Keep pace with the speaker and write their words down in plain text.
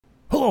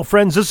Hello,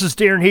 friends. This is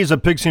Darren Hayes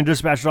of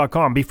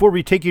PigskinDispatch.com. Before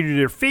we take you to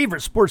your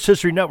favorite Sports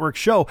History Network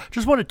show,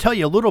 just want to tell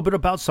you a little bit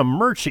about some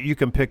merch that you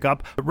can pick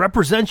up that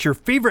represents your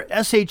favorite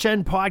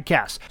SHN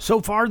podcast.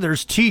 So far,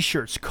 there's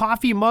t-shirts,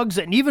 coffee mugs,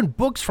 and even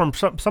books from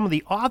some of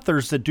the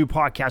authors that do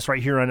podcasts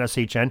right here on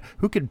SHN.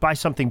 Who could buy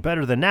something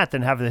better than that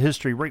than have the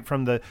history right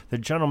from the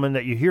gentleman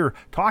that you hear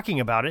talking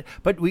about it?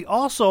 But we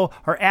also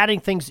are adding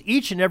things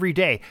each and every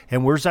day.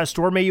 And where's that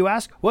store, may you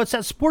ask? Well, it's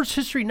at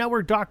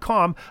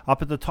SportsHistoryNetwork.com.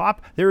 Up at the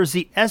top, there is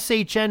the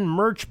SHN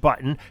merch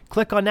button.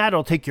 Click on that.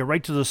 It'll take you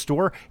right to the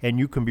store, and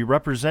you can be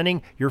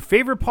representing your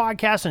favorite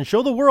podcast and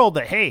show the world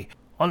that, hey,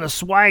 on the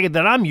swag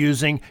that I'm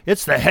using,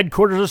 it's the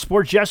headquarters of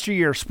sports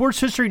yesteryear, Sports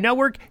History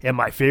Network, and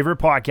my favorite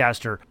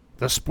podcaster,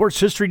 the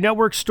Sports History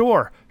Network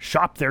store.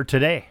 Shop there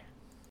today.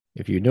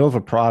 If you know of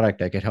a product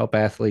that could help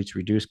athletes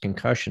reduce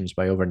concussions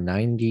by over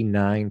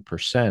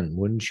 99%,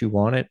 wouldn't you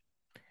want it?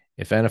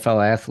 If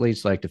NFL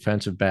athletes like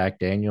defensive back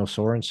Daniel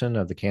Sorensen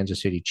of the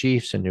Kansas City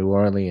Chiefs and New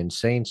Orleans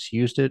Saints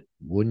used it,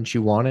 wouldn't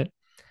you want it?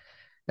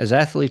 As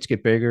athletes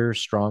get bigger,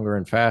 stronger,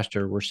 and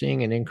faster, we're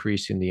seeing an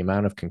increase in the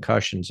amount of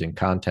concussions in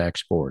contact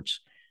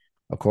sports.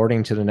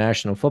 According to the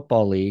National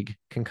Football League,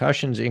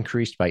 concussions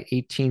increased by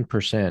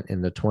 18%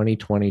 in the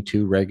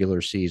 2022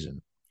 regular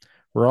season.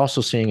 We're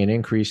also seeing an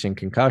increase in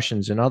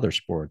concussions in other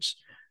sports.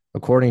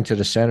 According to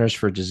the Centers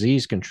for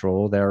Disease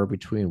Control, there are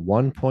between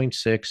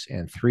 1.6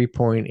 and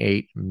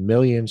 3.8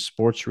 million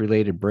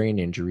sports-related brain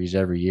injuries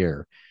every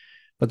year.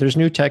 But there's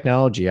new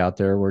technology out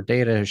there where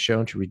data has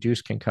shown to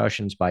reduce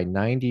concussions by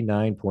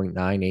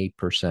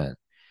 99.98%.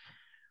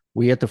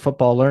 We at the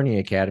Football Learning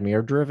Academy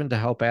are driven to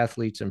help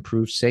athletes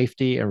improve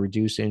safety and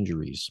reduce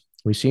injuries.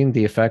 We've seen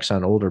the effects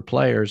on older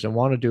players and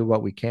want to do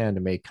what we can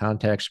to make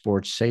contact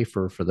sports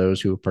safer for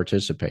those who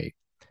participate.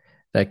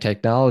 That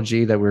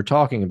technology that we're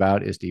talking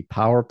about is the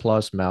Power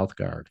Plus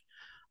mouthguard.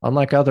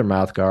 Unlike other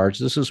mouthguards,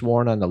 this is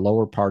worn on the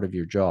lower part of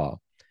your jaw.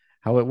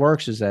 How it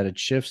works is that it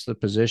shifts the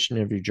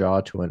position of your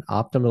jaw to an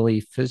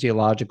optimally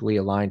physiologically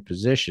aligned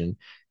position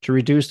to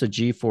reduce the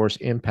G-force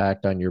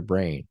impact on your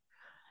brain.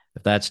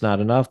 If that's not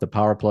enough, the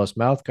Power Plus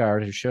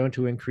mouthguard has shown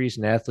to increase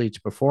an athlete's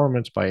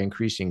performance by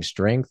increasing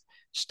strength,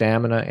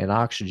 stamina, and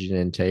oxygen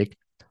intake,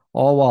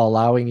 all while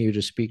allowing you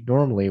to speak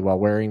normally while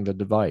wearing the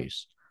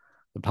device.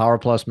 The Power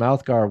Plus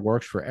mouthguard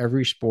works for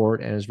every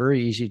sport and is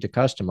very easy to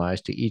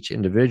customize to each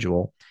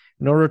individual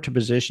in order to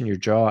position your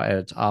jaw at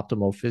its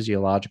optimal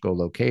physiological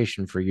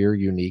location for your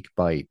unique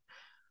bite.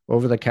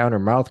 Over-the-counter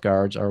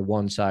mouthguards are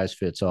one size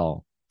fits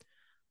all.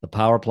 The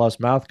Power Plus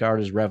mouthguard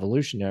is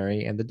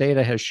revolutionary, and the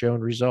data has shown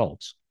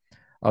results.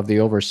 Of the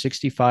over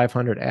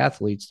 6,500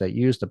 athletes that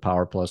used the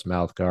Power Plus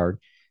mouthguard,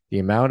 the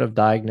amount of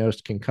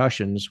diagnosed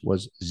concussions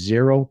was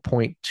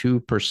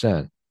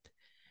 0.2%.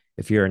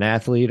 If you're an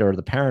athlete or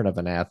the parent of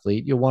an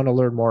athlete, you'll want to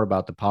learn more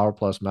about the Power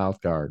Plus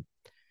mouthguard.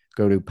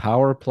 Go to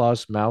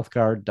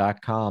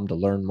powerplusmouthguard.com to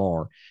learn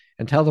more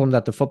and tell them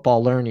that the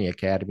Football Learning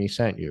Academy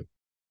sent you.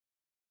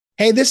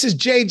 Hey, this is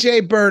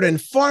J.J. Burden,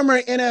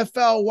 former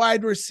NFL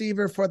wide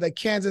receiver for the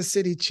Kansas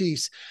City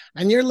Chiefs,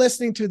 and you're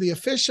listening to the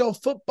official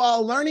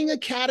Football Learning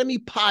Academy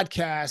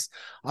podcast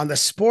on the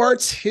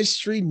Sports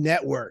History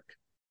Network.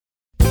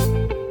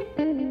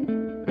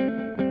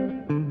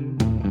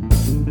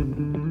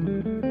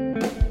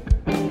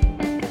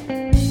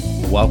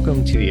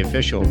 Welcome to the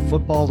official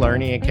Football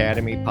Learning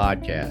Academy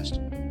podcast.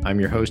 I'm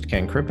your host,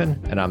 Ken Crippen,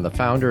 and I'm the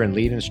founder and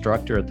lead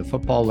instructor at the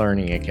Football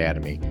Learning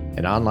Academy,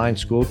 an online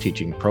school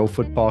teaching pro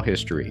football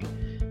history.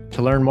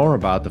 To learn more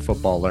about the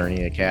Football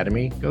Learning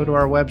Academy, go to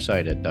our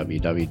website at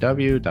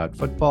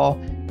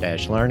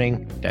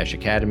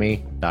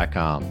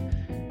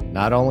www.football-learning-academy.com.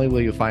 Not only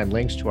will you find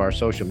links to our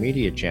social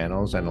media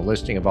channels and a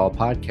listing of all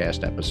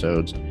podcast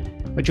episodes,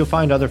 but you'll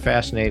find other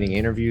fascinating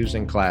interviews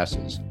and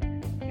classes.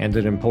 And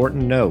an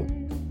important note,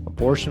 a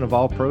portion of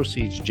all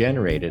proceeds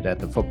generated at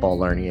the Football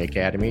Learning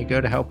Academy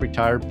go to help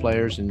retired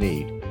players in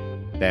need.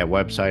 That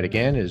website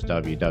again is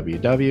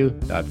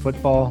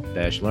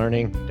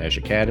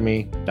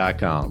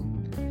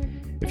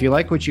www.football-learning-academy.com. If you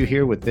like what you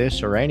hear with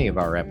this or any of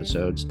our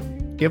episodes,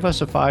 give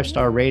us a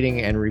 5-star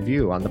rating and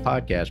review on the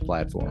podcast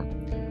platform.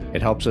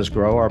 It helps us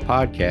grow our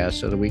podcast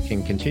so that we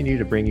can continue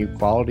to bring you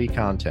quality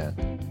content.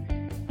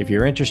 If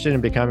you're interested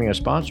in becoming a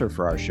sponsor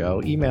for our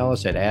show, email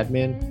us at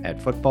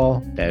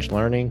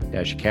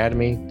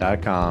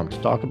admin@football-learning-academy.com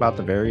to talk about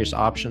the various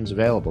options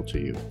available to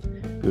you.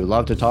 We would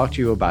love to talk to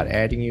you about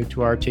adding you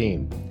to our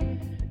team.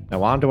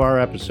 Now on to our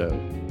episode.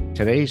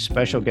 Today's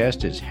special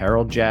guest is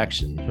Harold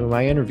Jackson, whom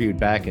I interviewed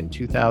back in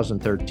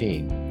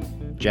 2013.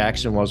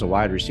 Jackson was a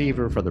wide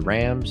receiver for the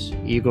Rams,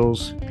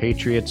 Eagles,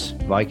 Patriots,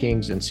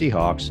 Vikings, and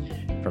Seahawks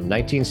from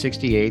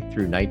 1968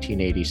 through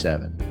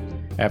 1987.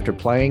 After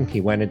playing, he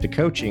went into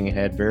coaching and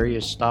had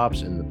various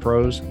stops in the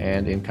pros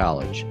and in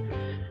college.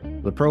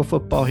 The Pro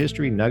Football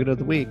History Nugget of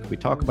the Week, we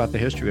talk about the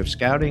history of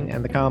scouting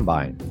and the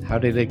Combine. How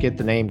did it get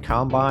the name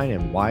Combine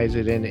and why is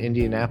it in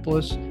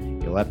Indianapolis?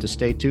 You'll have to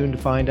stay tuned to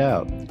find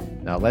out.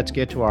 Now let's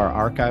get to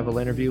our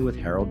archival interview with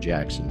Harold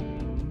Jackson.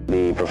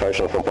 the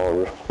Professional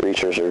Football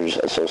Researchers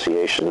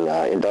Association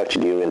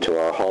inducted you into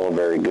our Hall of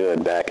Very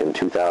Good back in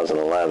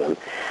 2011. Okay.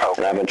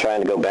 And I've been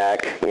trying to go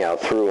back,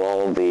 through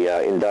all of the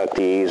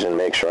inductees and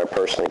make sure I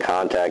personally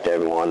contact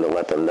everyone to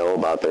let them know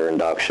about their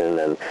induction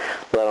and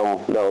let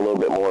them know a little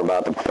bit more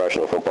about the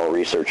Professional Football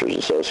Researchers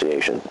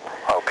Association.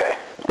 Okay.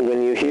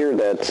 When you hear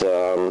that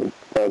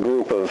a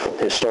group of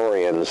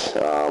historians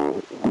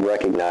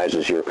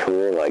recognizes your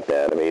career like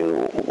that, I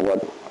mean,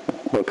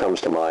 what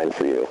comes to mind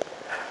for you?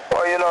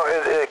 Well,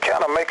 it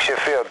kind of makes you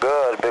feel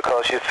good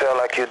because you feel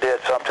like you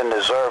did something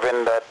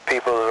deserving that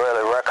people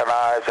really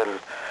recognize. And,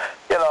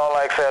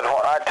 like I said,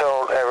 when I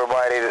told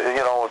everybody,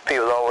 when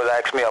people always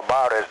ask me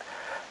about it,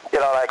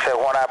 like I said,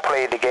 when I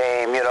played the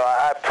game,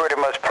 I pretty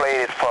much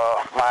played it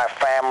for my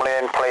family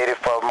and played it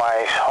for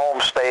my home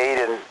state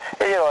and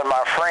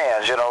my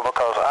friends,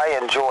 because I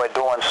enjoy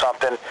doing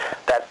something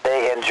that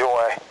they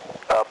enjoy,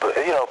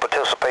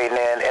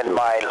 participating in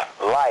my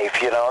life,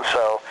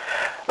 So,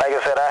 like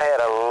I said, I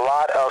had a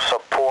lot of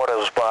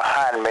supporters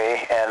behind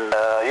me, and,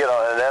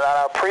 and then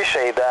I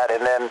appreciate that.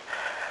 And then,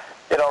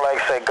 like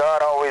I said,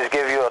 God always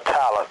give you a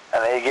talent,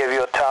 and He give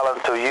you a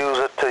talent to use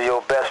it to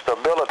your best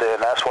ability,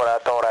 and that's what I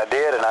thought I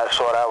did, and that's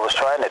what I was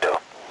trying to do.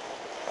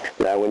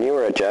 Now, when you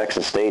were at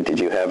Jackson State, did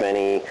you have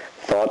any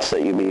thoughts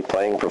that you'd be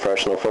playing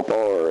professional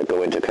football or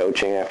go into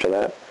coaching after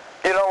that?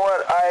 You know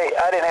what?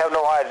 I didn't have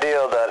no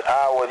idea that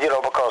I would,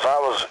 because I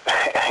was,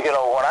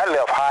 when I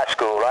left high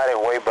school, I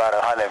didn't weigh about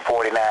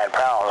 149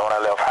 pounds when I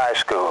left high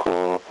school.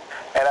 Mm.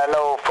 And I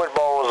know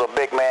football was a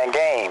big man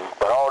game,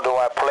 but although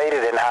I played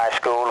it in high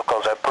school,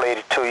 because I played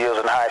it 2 years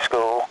in high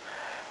school,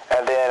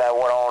 and then I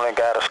went on and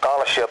got a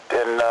scholarship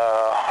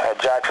at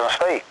Jackson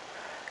State.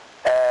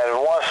 And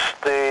once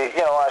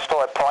I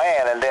started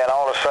playing, and then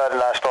all of a sudden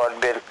I started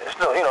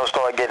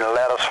getting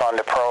letters from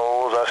the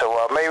pros. I said,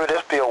 well, maybe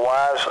this be a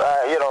wise,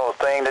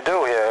 thing to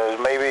do here.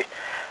 Maybe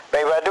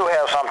I do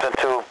have something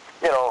to,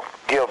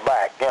 give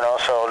back,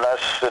 So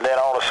and then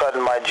all of a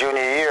sudden my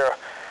junior year,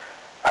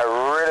 I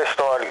really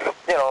started,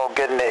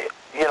 getting the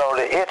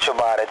itch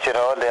about it,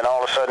 And then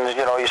all of a sudden,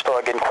 you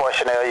start getting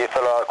questionnaires. You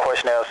fill out a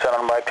questionnaire, send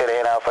them back to the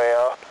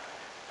NFL,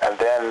 and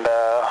then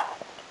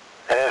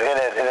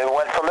it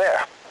went from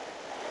there.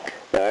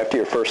 Now, after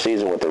your first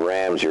season with the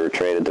Rams, you were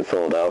traded to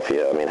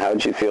Philadelphia. I mean, how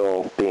did you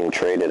feel being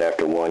traded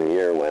after 1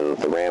 year when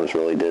the Rams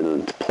really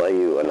didn't play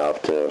you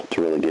enough to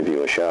really give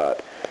you a shot?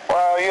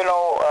 Well,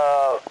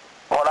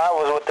 when I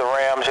was with the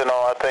Rams,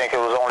 I think it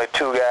was only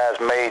two guys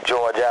made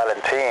George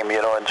Allen team,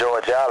 and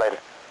George Allen,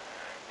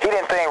 he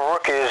didn't think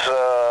rookies,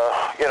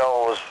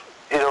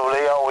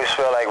 they always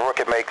feel like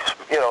rookie makes,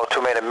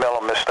 too many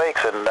mental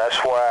mistakes, and that's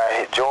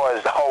why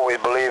George always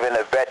believed in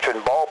the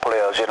veteran ball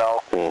players,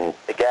 Mm-hmm.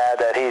 The guy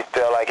that he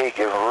felt like he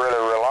could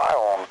really rely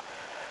on.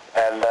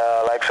 And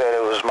like I said,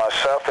 it was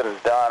myself and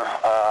Don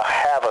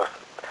Haver.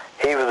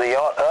 He was the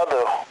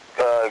other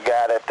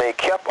guy that they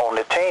kept on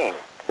the team.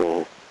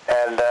 Mm-hmm.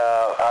 And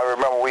I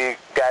remember we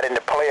got in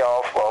the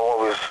playoff,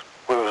 or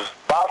we was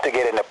about to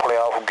get in the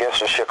playoff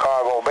against the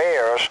Chicago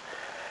Bears,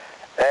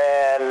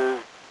 and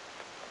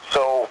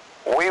so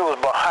we was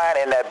behind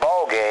in that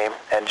ball game,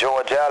 and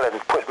George Allen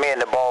put me in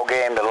the ball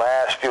game the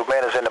last few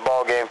minutes in the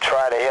ball game,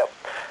 try to help.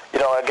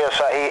 I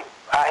guess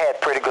I had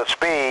pretty good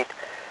speed,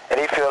 and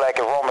he feel like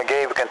if Roman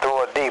Gabriel can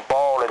throw a deep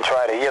ball and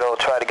try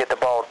to get the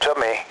ball to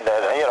me,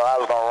 that I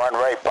was gonna run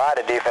right by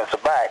the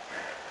defensive back,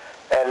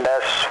 and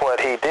that's what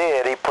he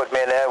did. He put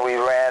me in there. We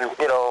ran,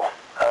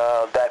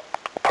 that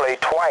play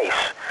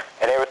twice,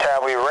 and every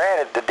time we ran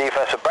it, the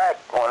defensive back,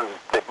 when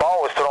the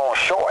ball was thrown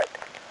short.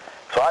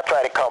 So I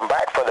tried to come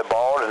back for the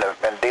ball, and the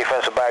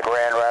defensive back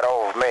ran right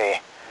over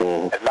me.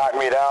 Mm-hmm. It knocked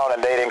me down,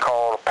 and they didn't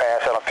call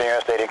pass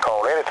interference. They didn't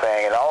call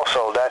anything. And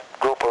also, that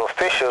group of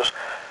officials,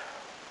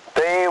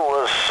 they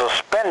was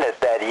suspended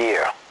that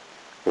year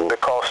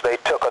because they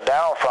took a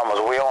down from us.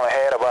 We only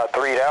had about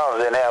 3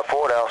 downs, didn't have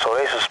 4 downs, so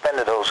they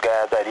suspended those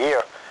guys that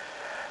year.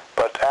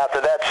 But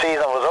after that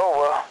season was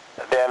over,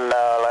 then,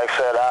 like I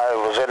said, I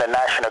was in the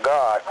National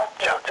Guard.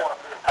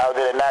 I was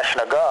in the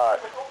National Guard.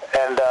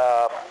 And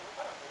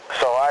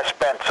so I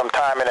spent some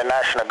time in the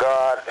National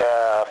Guard,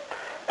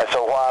 and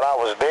so while I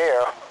was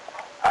there,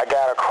 I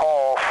got a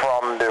call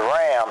from the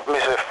Rams,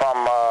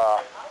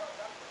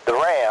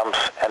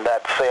 and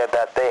that said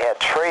that they had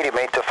traded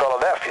me to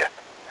Philadelphia.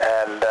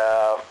 And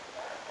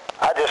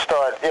I just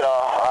thought,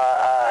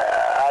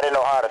 I didn't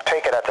know how to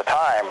take it at the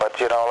time, but,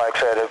 like I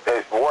said,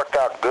 it worked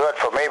out good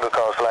for me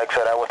because, like I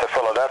said, I went to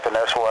Philadelphia, and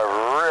that's where I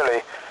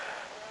really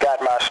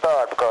got my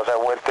start because I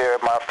went there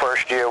my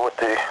first year with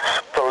the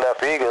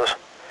Philadelphia Eagles,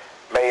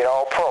 made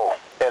All-Pro,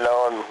 and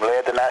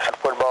led the National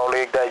Football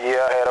League that year.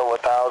 I had over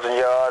 1,000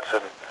 yards,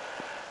 and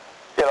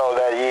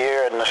that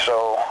year, and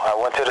so I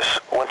went to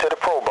the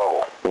Pro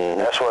Bowl. Mm-hmm.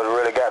 That's what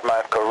really got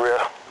my career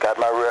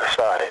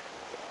started.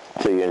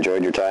 So you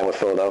enjoyed your time with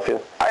Philadelphia?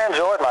 I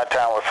enjoyed my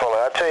time with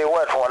Philadelphia. I tell you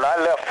what, when I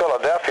left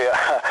Philadelphia,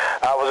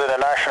 I was in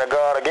the National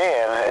Guard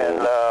again,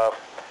 and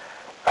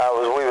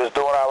we was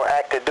doing our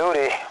active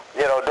duty,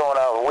 doing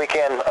our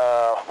weekend.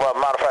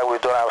 Matter of fact, we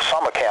were doing our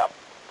summer camp.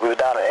 We were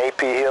down in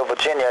AP Hill,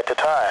 Virginia at the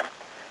time.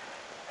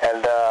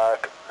 And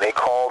they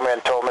called me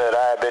and told me that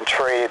I had been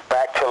traded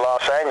back to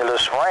Los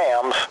Angeles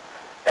Rams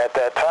at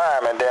that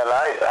time. And then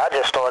I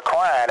just started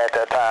crying at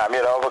that time,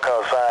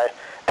 because I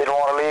didn't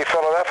want to leave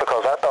Philadelphia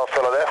because I thought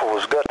Philadelphia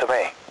was good to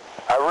me.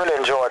 I really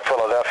enjoyed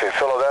Philadelphia.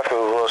 Philadelphia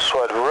was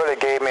what really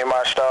gave me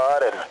my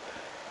start, and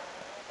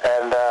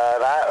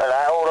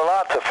I owed a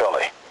lot to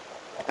Philly.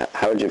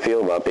 How did you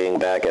feel about being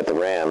back at the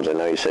Rams? I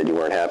know you said you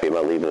weren't happy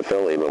about leaving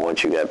Philly, but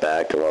once you got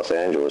back to Los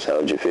Angeles, how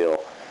did you feel?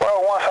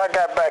 Well, once I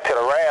got back to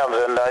the Rams,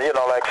 and,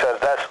 like I said,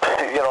 that's,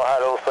 how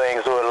those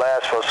things do. It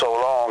last for so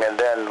long. And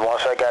then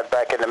once I got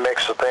back in the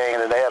mix of things,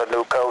 and they had a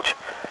new coach,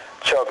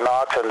 Chuck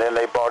Knox, and then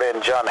they brought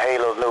in John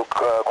Halo's new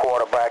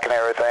quarterback and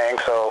everything.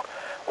 So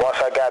once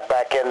I got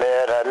back in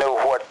there, I knew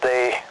what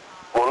they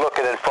were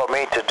looking for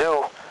me to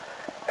do.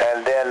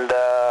 And then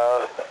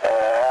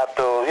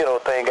after,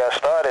 thing got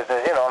started,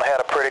 I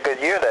had a pretty good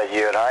year that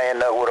year. And I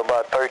ended up with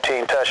about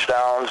 13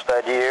 touchdowns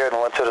that year and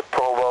went to the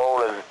Pro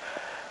Bowl. And,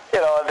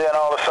 and then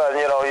all of a sudden,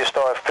 you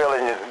start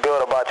feeling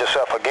good about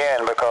yourself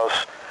again because,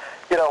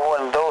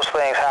 when those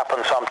things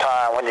happen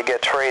sometime, when you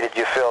get traded,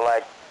 you feel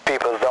like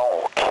people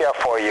don't care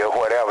for you or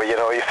whatever. You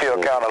feel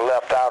kind of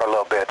left out a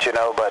little bit,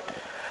 but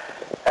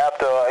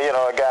after,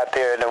 I got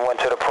there and then went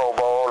to the Pro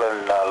Bowl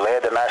and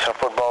led the National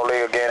Football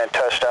League again in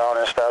touchdown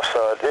and stuff.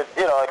 So, it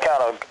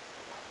kind of,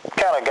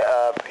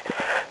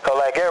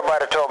 like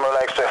everybody told me,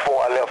 like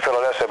before I left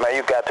Philadelphia, man,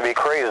 you got to be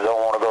crazy,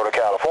 don't want to go to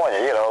California,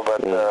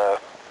 but,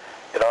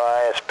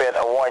 I had spent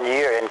 1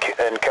 year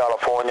in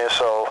California,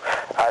 so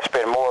I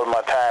spent more of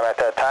my time at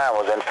that time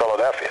was in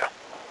Philadelphia.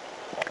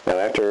 Now,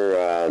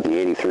 after the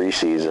 83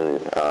 season,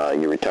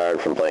 you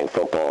retired from playing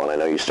football, and I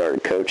know you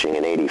started coaching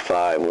in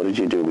 85. What did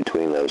you do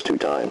between those two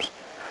times?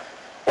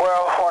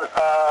 Well, when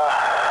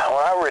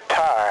I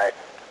retired,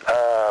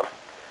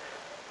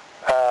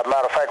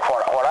 matter of fact,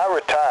 when I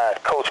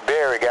retired, Coach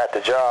Berry got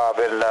the job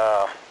in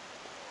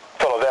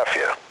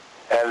Philadelphia.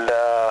 And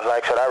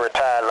like I said, I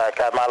retired,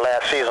 my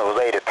last season was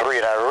 83,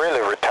 and I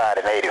really retired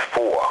in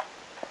 84.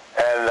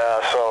 And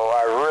so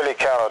I really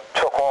kind of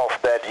took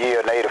off that year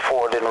in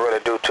 84, didn't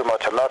really do too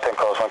much of nothing,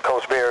 because when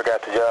Coach Berry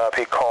got the job,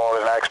 he called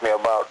and asked me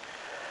about,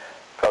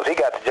 because he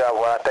got the job,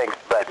 I think,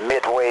 about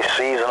midway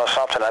season or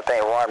something. I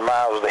think Ron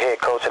Miles was the head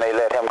coach, and they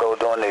let him go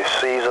during the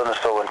season.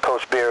 So when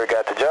Coach Berry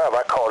got the job,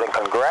 I called and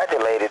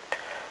congratulated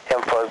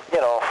him for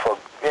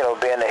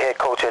being the head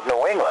coach at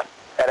New England.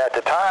 And at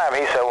the time,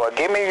 he said, well,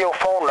 give me your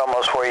phone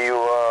numbers where you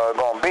are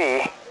going to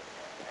be,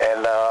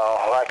 and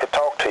I'd like to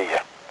talk to you.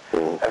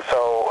 And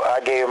so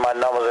I gave him my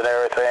numbers and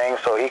everything,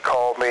 so he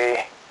called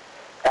me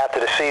after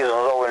the season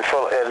was over in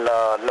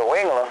New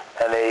England,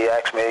 and he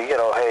asked me,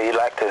 hey, he'd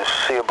like to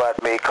see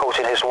about me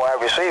coaching his wide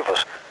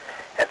receivers.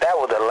 And that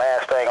was the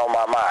last thing on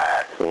my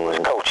mind, was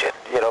coaching,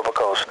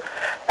 because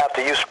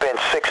after you spend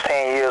 16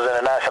 years in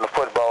the National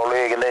Football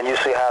League, and then you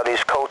see how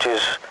these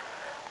coaches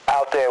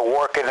out there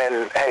working,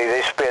 and, hey,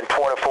 they spend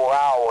 24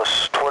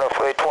 hours,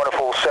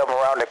 24/7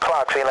 around the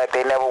clock, seeing like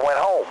they never went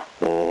home.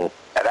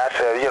 And I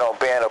said,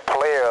 being a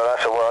player, I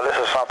said, well, this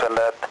is something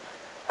that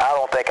I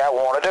don't think I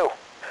want to do.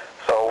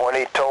 So when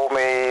he told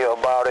me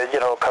about it,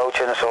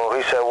 coaching, so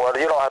he said, well,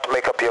 you don't have to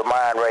make up your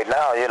mind right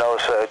now,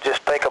 so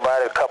just think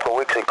about it a couple of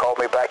weeks and call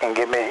me back and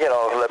give me,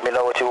 let me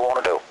know what you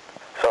want to do.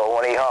 So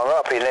when he hung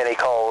up, and then he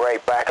called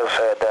right back and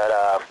said that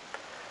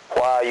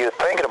while you're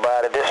thinking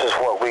about it, this is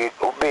what we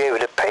will be able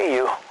to pay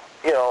you,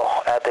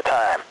 at the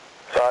time.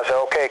 So I said,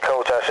 okay,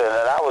 Coach. I said,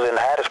 and I was in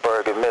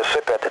Hattiesburg in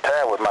Mississippi at the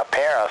time with my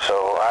parents,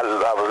 so I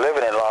was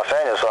living in Los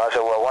Angeles. So I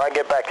said, well, when I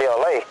get back to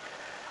L.A.,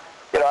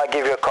 I'll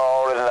give you a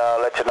call and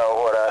let you know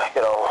what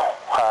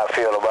how I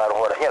feel about it,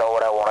 what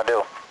I want to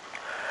do.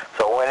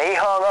 So when he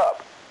hung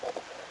up,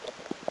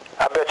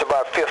 I bet you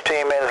about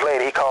 15 minutes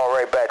later, he called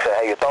right back and said,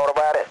 have you thought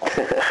about it?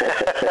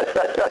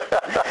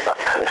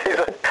 He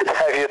said,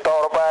 have you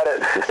thought about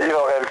it?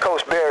 And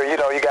Coach Berry, you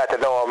got to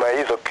know him, man.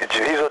 He's a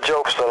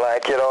jokester,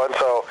 and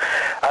so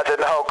I said,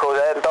 no, Coach,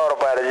 I hadn't thought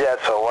about it yet.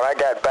 So when I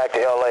got back to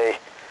L.A.,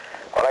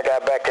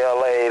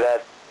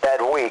 that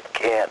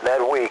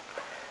week,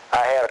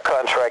 I had a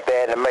contract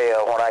there in the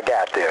mail when I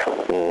got there.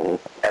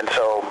 And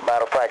so,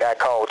 matter of fact, I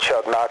called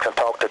Chuck Knox and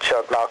talked to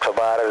Chuck Knox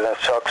about it, and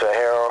Chuck said,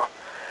 Harold,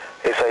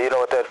 he said, you know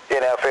what that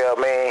NFL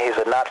means? He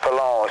said, not for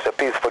long. He said,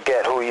 people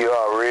forget who you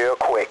are real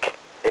quick.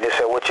 And he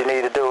said, what you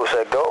need to do is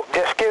say, go,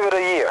 just give it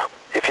a year.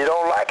 If you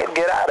don't like it,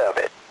 get out of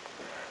it.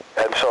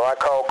 And so I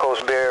called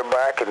Coach Berry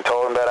back and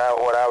told him what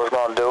I was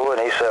going to do,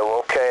 and he said, well,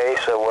 okay.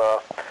 He said,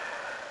 well,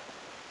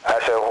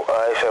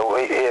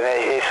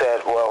 he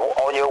said, well,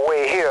 on your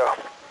way here,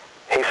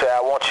 he said,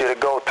 I want you to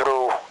go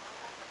through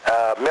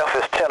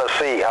Memphis,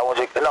 Tennessee. He said,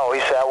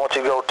 I want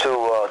you to go to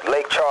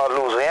Lake Charles,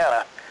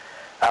 Louisiana.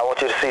 I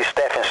want you to see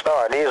Stephen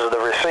Stard. These are the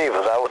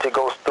receivers. I want you to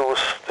go through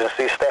and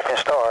see Stephen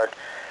Stard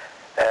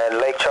in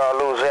Lake Charles,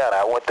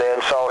 Louisiana. I went there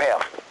and saw him.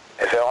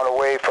 He said, on the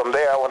way from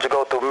there, I want you to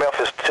go through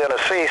Memphis,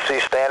 Tennessee, see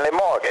Stanley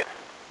Morgan.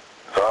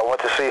 So I went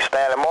to see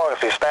Stanley Morgan.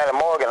 Stanley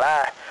Morgan and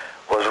I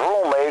was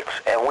roommates,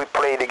 and we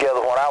played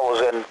together when I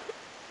was in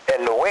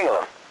New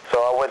England. So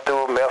I went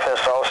through Memphis and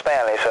saw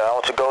Stanley. He said, I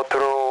want you to go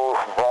through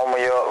Roma,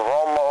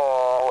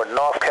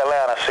 North Carolina.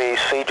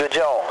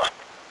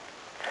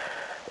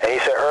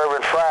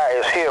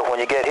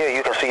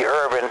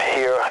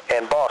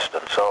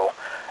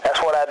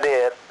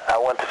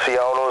 went to see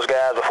all those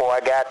guys before I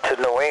got to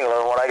New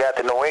England. When I got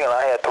to New England,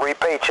 I had 3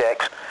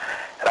 paychecks.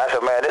 And I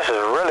said, man, this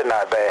is really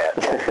not bad.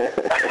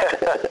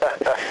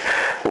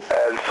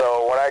 And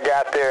so when I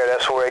got there,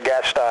 that's where it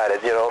got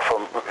started,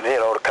 from,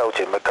 the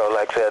coaching. Because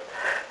like I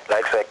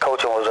said,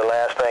 coaching was the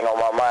last thing on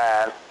my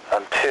mind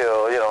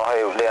until,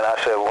 then I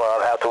said,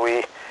 well, after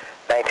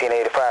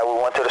 1985,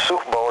 we went to the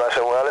Super Bowl. I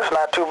said, well, it's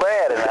not too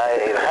bad. And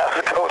I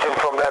was coaching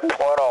from that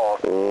point on.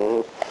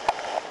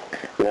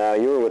 Mm-hmm. Now,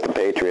 you were with the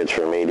Patriots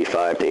from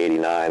 85 to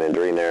 89, and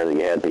during there you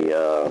had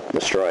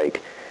the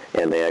strike,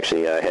 and they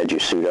actually had you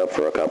suit up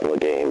for a couple of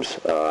games.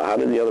 How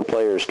did the other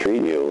players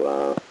treat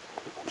you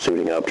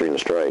suiting up during the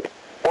strike?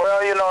 Well,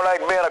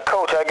 like being a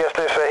coach, I guess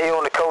they say he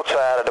on the coach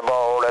side of the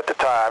ball at the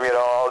time,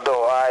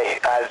 although I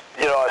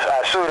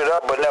suited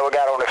up but never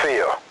got on the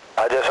field.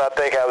 I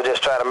think I was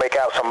just trying to make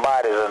out some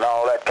bodies and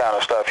all that kind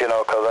of stuff,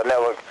 because I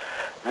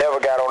never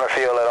got on the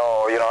field at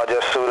all. I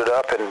just suited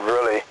up and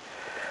really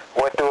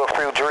went through a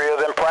few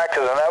drills in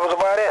practice, and that was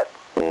about it.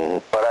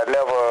 Mm-hmm. But I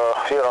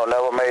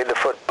never made the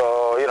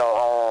football,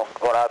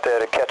 went out there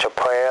to catch a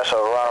pass or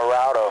run a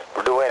route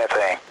or do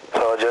anything.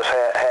 So I just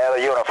had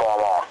a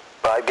uniform on.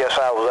 But I guess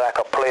I was like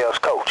a player's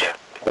coach.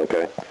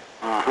 Okay.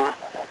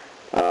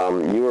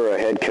 Mm-hmm. You were a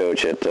head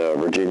coach at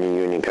Virginia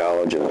Union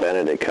College and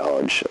Benedict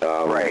College.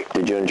 Right.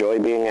 Did you enjoy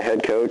being a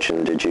head coach,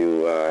 and did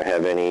you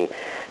have any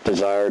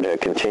desire to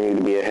continue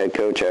to be a head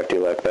coach after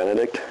you left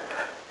Benedict?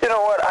 You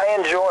know what? I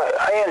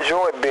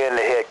enjoyed being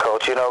the head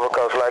coach,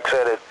 because like I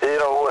said,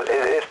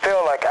 it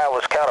felt like I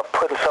was kind of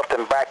putting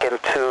something back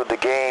into the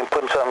game,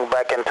 putting something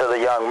back into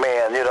the young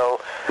men,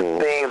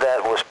 things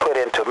that was put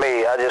into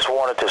me. I just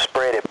wanted to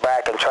spread it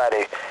back and try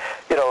to,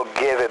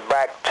 give it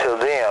back to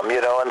them,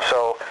 and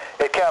so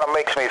it kind of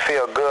makes me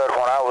feel good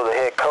when I was a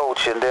head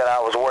coach and then I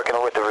was working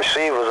with the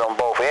receivers on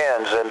both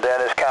ends, and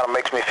then it kind of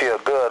makes me feel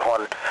good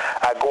when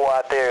I go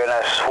out there and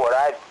that's what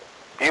I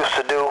used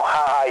to do,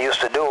 how I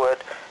used to do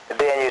it. And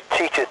then you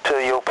teach it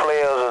to your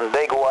players, and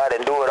they go out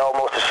and do it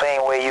almost the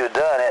same way you've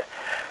done it.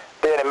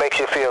 Then it makes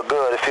you feel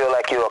good. It feels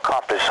like you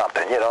accomplished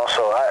something,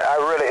 So I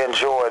really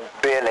enjoyed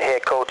being the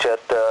head coach at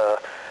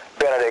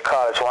Benedict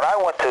College. When I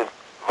went to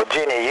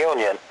Virginia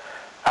Union,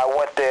 I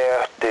went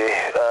there.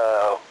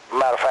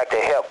 Matter of fact, to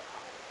help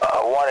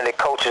one of the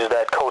coaches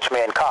that coached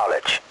me in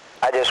college.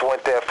 I just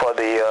went there for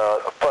the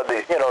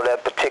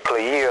that particular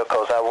year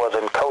because I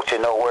wasn't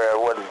coaching nowhere, I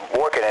wasn't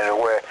working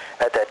anywhere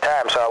at that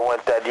time. So I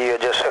went that year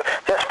just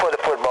for the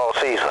football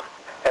season.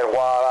 And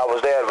while I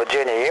was there at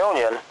Virginia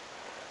Union,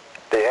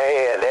 the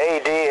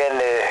AD and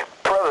the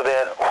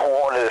president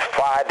wanted to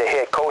fire the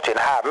head coach and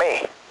hire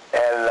me,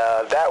 and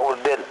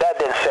that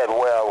didn't sit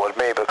well with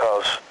me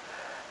because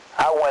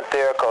I went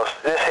there because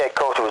this head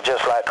coach was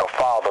just like a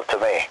father to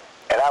me.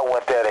 And I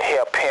went there to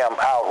help him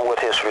out with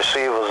his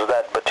receivers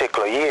that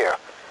particular year.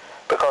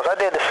 Because I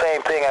did the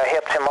same thing. I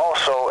helped him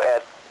also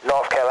at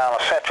North Carolina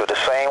Central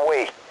the same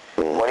way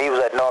when he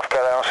was at North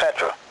Carolina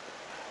Central.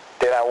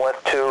 Then I went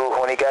to,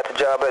 when he got the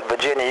job at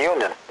Virginia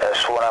Union,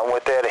 that's when I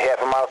went there to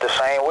help him out the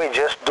same way,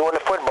 just during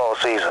the football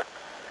season.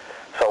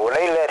 So when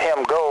they let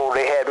him go,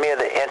 they had me as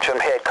the interim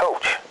head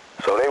coach.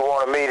 So they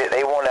wanted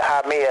to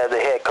hire me as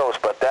the head coach,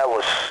 but that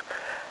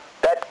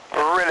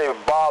really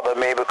bothered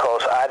me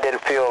because I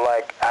didn't feel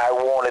like I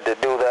wanted to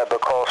do that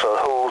because of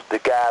who the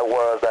guy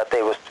was that they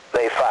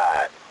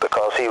fired,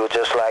 because he was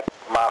just like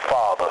my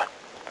father.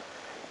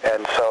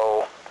 And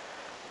so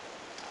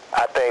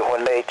I think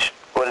when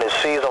the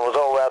season was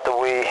over, after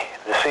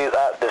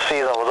the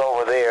season was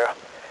over there,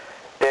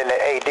 then the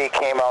AD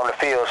came on the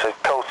field and said,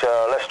 Coach,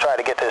 let's try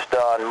to get this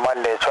done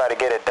Monday, try to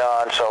get it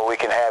done so we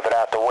can have it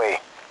out the way.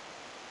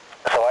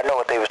 So I know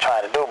what they was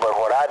trying to do, but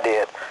what I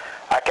did,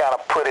 I kind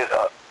of put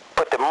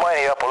the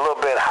money up a little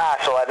bit high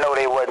so I know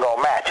they wasn't going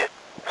to match it.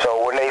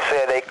 So when they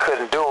said they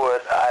couldn't do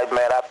it, I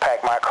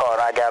packed my car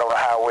and I got on the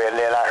highway, and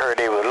then I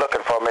heard they were looking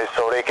for me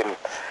so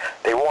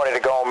they wanted to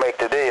go and make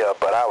the deal,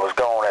 but I was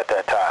gone at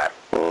that time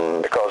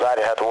because I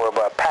didn't have to worry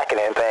about packing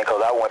anything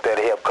because I went there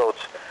to help coach.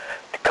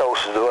 The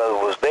coach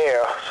was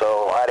there,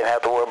 so I didn't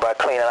have to worry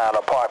about cleaning out an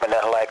apartment,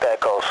 nothing like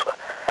that, because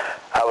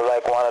I was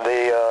like one of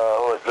the,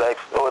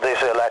 what they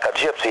said, like a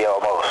gypsy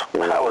almost.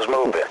 I was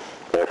moving.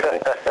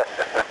 Okay.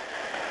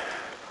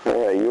 All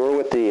right, you were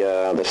with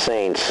the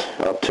Saints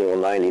up till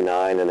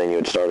 '99, and then you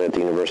had started at the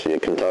University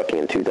of Kentucky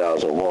in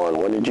 2001.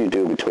 What did you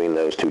do between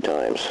those two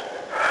times?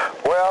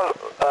 Well,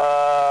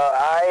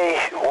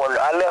 when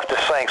I left the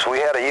Saints, we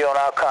had a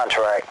year-on-out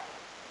contract,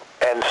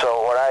 and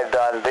so what I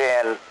done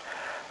then,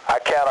 I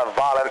kind of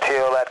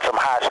volunteered at some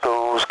high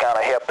schools, kind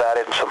of helped out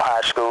in some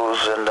high schools,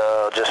 and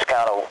just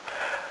kind of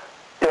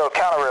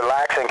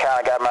relaxed and kind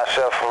of got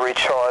myself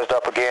recharged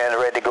up again,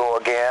 ready to go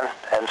again.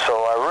 And so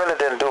I really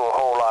didn't do a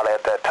whole lot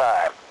at that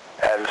time.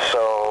 And so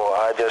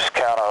I just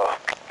kind of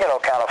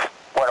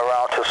went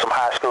around to some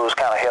high schools,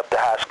 kind of helped the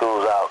high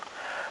schools out.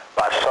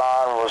 My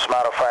son was,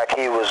 matter of fact,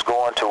 he was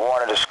going to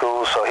one of the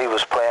schools, so he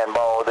was playing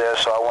ball there,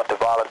 so I went to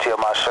volunteer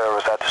my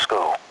service at the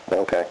school.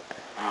 Okay.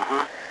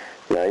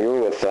 Now, you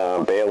were with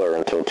Baylor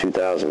until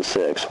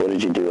 2006. What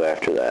did you do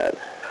after that?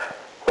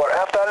 Well,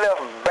 after I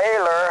left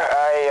Baylor,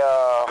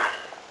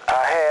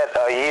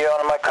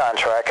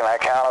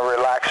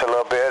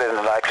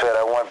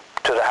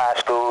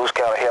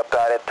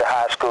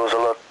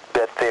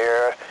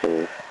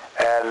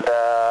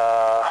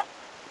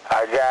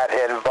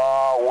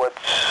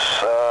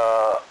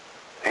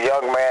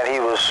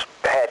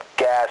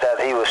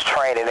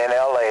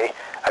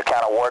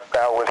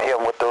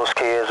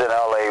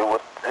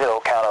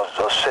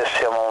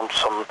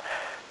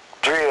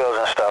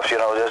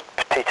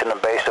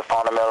 the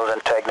fundamentals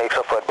and techniques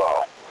of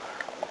football.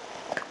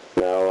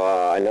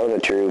 Now, I know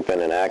that you've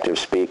been an active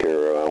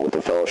speaker with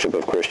the Fellowship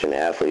of Christian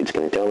Athletes.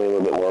 Can you tell me a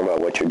little bit more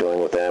about what you're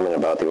doing with them and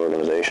about the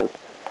organization?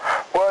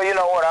 Well, you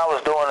know, what I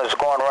was doing is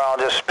going around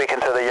just speaking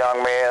to the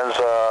young men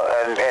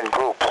and in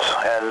groups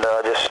and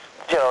just,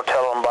 you know,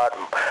 tell them about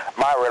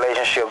my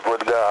relationship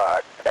with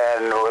God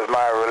and with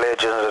my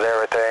religions and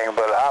everything.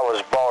 But I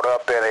was brought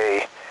up in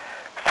a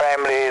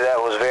family that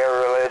was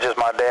very religious.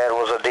 My dad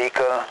was a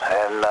deacon,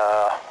 and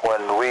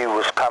when we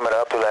was coming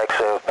up, like I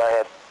said, I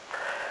had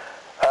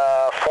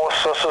 4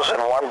 sisters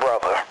and 1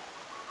 brother.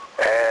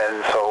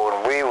 And so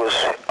when we was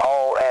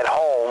all at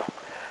home,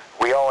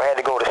 we all had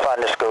to go to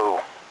Sunday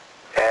school.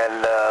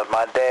 And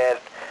my dad,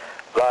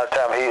 a lot of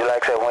times, he,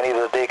 like I said, when he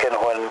was a deacon,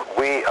 when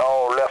we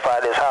all left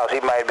out of his house,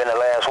 he might have been the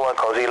last one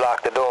because he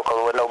locked the door because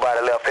there was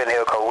nobody left in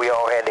here because we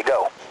all had to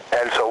go.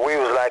 And so we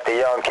was like the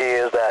young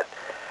kids that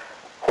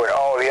when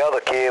all the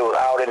other kids were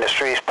out in the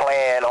streets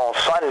playing on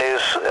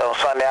Sundays, on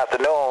Sunday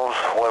afternoons,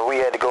 when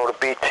we had to go to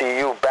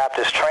BTU,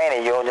 Baptist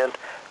Training Union,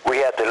 we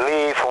had to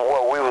leave from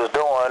what we was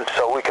doing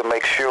so we could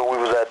make sure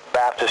we was at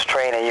Baptist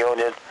Training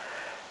Union,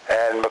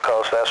 and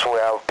because that's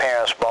where our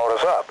parents brought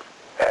us up.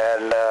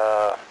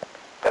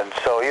 And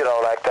so, you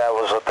know, like that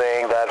was a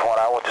thing that when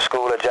I went to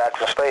school at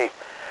Jackson State,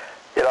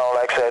 you know,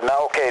 like I said,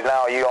 now, okay,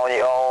 now you on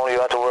your own,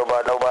 you don't have to worry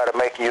about nobody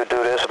making you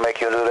do this or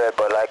making you do that.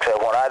 But like I said,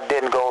 when I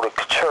didn't go to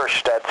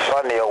church that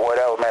Sunday or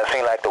whatever, man, it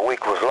seemed like the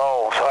week was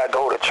long, so I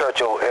go to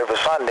church every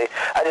Sunday.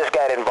 I just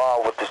got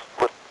involved with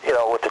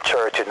the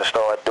church and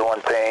started doing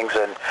things,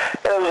 and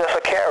it was just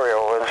a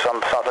carryover and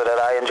something that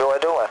I enjoy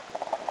doing.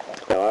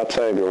 Now,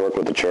 outside of your work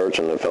with the church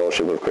and the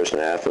Fellowship of Christian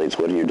Athletes,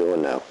 what are you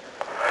doing now?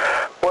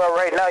 Well,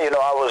 right now, you know,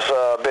 I was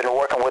been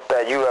working with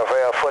that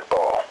UFL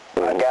football.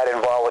 I got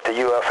involved with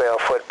the UFL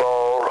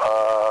football.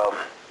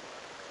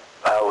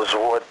 I was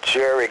with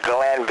Jerry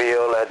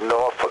Glanville at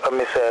North.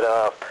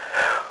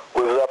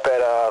 We was up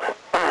at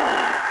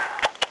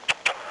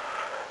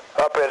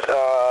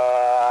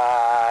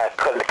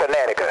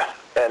Connecticut,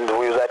 and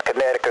we was at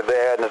Connecticut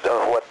there. And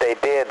what they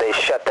did, they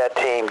shut that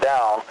team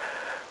down.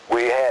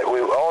 Only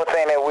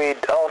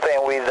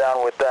thing we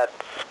done with that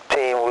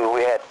team,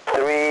 we had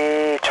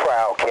 3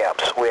 trial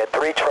camps. We had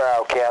 3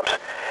 trial camps.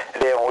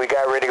 And then when we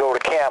got ready to go to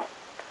camp,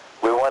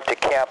 we went to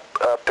camp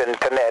up in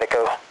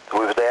Connecticut.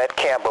 We was there at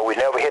camp, but we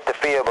never hit the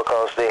field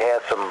because they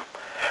had some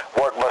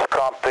workman's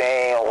comp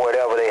thing or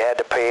whatever they had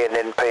to pay and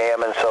didn't pay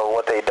them. And so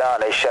what they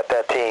done, they shut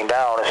that team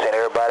down and sent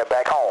everybody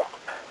back home.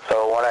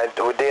 So when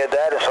we did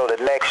that, and so the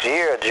next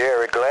year,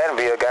 Jerry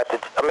Glanville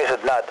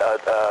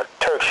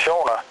Turk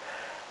Shona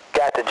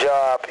got the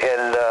job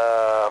in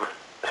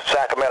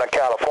Sacramento,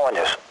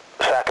 California,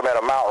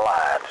 Sacramento Mountain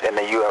Lions in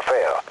the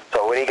UFL.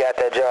 So when he got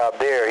that job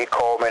there, he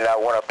called me, and I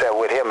went up there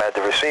with him as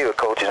the receiver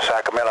coach in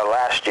Sacramento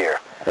last year.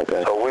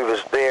 Okay. So we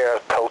was there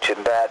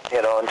coaching that,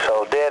 you know, and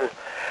so then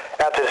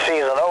after the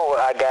season over,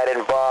 I got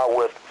involved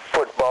with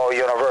Football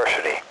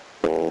University,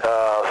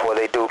 where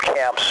they do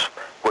camps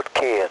with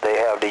kids. They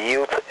have the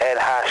youth and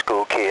high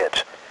school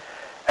kids.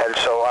 And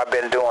so I've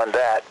been doing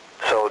that.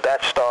 So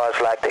that starts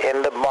like the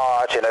end of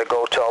March, and it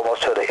goes to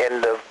almost to the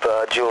end of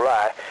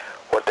July.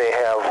 What they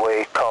have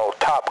we call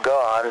Top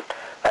Gun.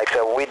 Like I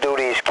said, when we do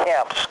these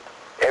camps,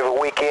 every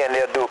weekend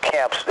they'll do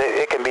camps.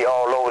 It can be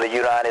all over the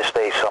United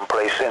States,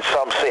 someplace, in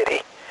some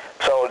city.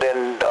 So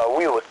then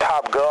we would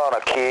Top Gun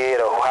a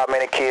kid, or how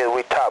many kids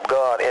we Top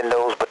Gun in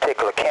those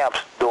particular camps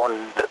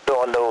during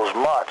those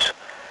months.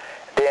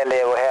 Then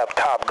they would have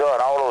Top Gun.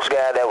 All those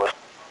guys that was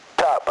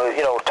Top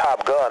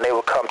Gun, they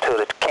would come to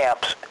the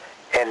camps.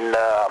 And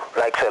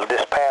like I said,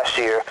 this past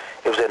year,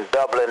 it was in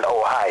Dublin,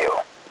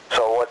 Ohio.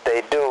 So what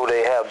they do,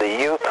 they have the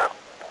youth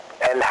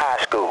and high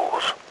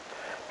schools.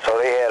 So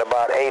they had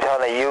about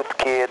 800 youth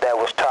kids that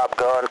was Top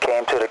Gun,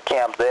 came to the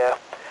camp there,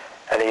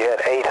 and you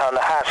had 800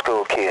 high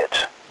school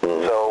kids.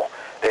 Mm-hmm. So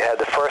they had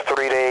the first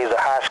 3 days of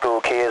high school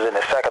kids, and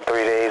the second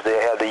 3 days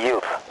they have the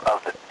youth.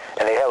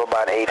 And they have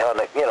about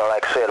 800,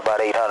 like I said,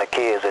 about 800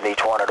 kids in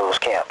each one of those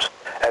camps.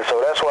 And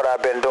so that's what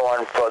I've been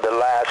doing for the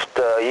last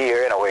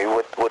year anyway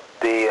with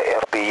the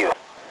FBU.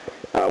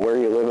 Where are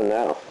you living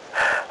now?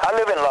 I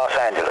live in Los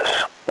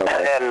Angeles.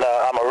 Okay. And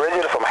I'm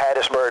originally from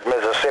Hattiesburg,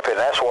 Mississippi, and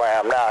that's where I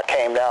am now. I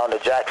came down to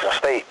Jackson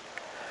State.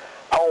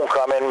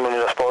 Homecoming,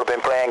 we're supposed to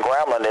have been playing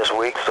Grambling this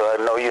week, so I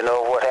know you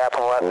know what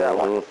happened about that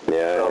one.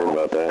 Yeah, I heard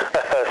about that.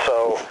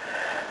 So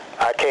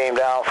I came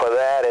down for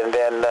that, and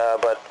then,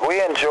 but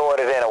we enjoyed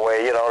it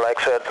anyway. Like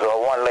I said,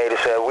 one lady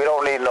said, we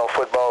don't need no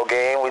football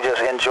game, we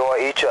just enjoy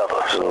each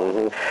other.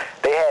 So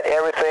they had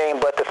everything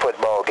but the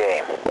football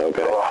game.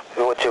 Okay.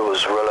 Which it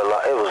was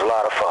a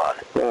lot of fun.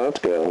 Well, that's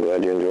good. I'm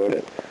glad you enjoyed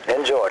it.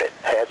 Enjoyed it.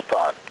 Had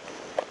fun.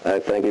 I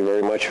thank you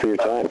very much for your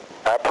time.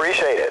 I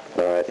appreciate it.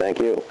 All right, thank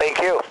you. Thank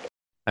you.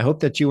 I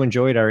hope that you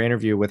enjoyed our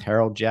interview with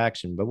Harold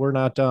Jackson, but we're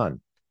not done.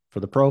 For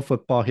the Pro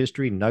Football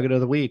History Nugget of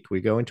the Week, we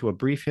go into a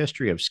brief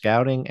history of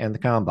scouting and the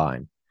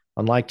combine.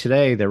 Unlike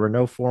today, there were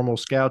no formal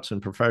scouts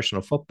in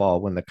professional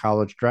football when the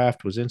college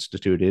draft was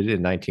instituted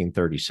in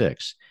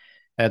 1936.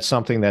 That's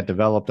something that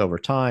developed over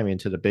time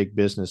into the big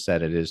business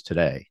that it is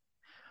today.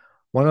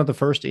 One of the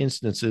first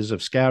instances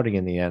of scouting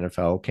in the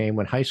NFL came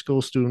when high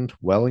school student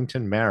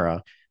Wellington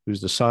Mara,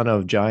 who's the son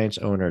of Giants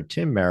owner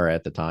Tim Mara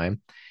at the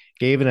time,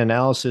 gave an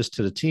analysis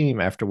to the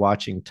team after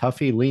watching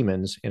Tuffy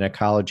Lehman's in a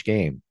college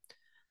game.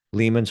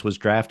 Lehman's was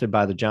drafted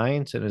by the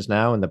Giants and is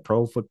now in the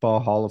Pro Football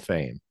Hall of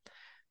Fame.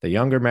 The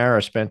younger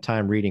Mara spent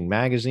time reading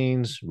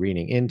magazines,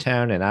 reading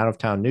in-town and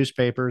out-of-town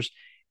newspapers,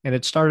 and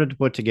had started to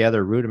put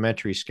together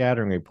rudimentary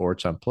scouting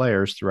reports on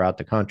players throughout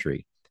the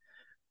country.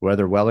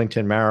 Whether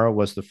Wellington Mara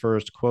was the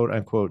first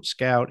quote-unquote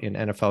scout in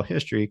NFL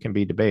history can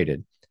be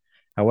debated.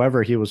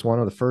 However, he was one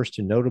of the first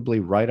to notably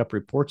write up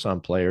reports on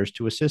players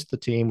to assist the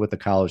team with the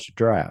college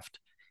draft.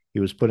 He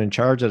was put in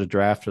charge of the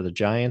draft for the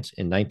Giants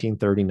in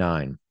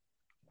 1939.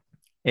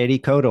 Eddie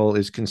Codell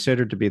is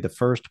considered to be the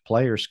first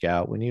player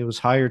scout when he was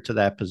hired to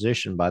that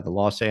position by the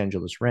Los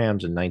Angeles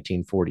Rams in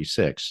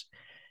 1946.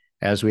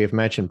 As we have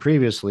mentioned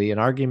previously, an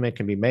argument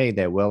can be made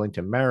that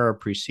Wellington Mara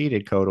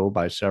preceded Codell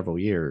by several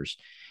years.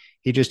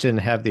 He just didn't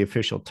have the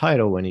official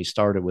title when he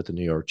started with the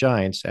New York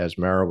Giants, as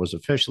Mara was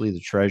officially the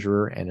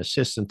treasurer and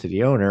assistant to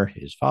the owner,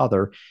 his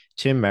father,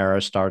 Tim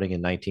Mara, starting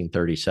in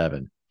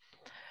 1937.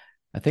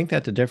 I think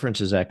that the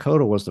difference is that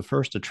Codell was the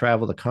first to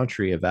travel the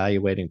country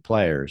evaluating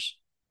players.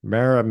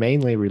 Mara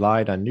mainly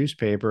relied on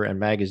newspaper and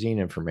magazine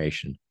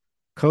information.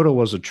 Codell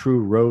was a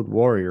true road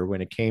warrior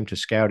when it came to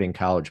scouting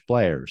college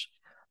players.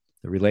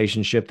 The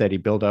relationship that he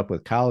built up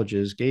with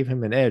colleges gave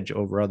him an edge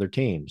over other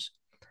teams.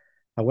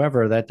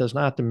 However, that does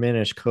not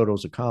diminish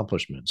Codell's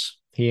accomplishments.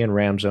 He and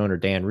Rams owner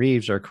Dan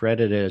Reeves are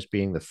credited as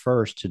being the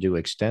first to do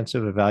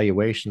extensive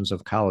evaluations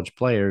of college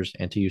players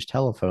and to use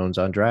telephones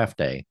on draft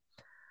day.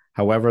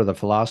 However, the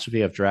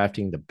philosophy of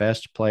drafting the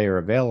best player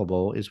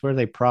available is where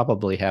they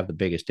probably have the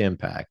biggest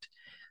impact.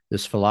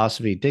 This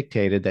philosophy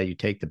dictated that you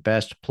take the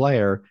best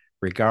player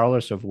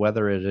regardless of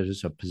whether it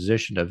is a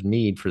position of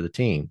need for the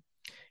team.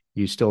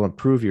 You still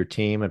improve your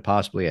team and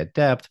possibly at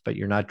depth, but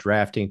you're not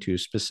drafting to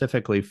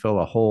specifically fill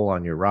a hole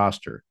on your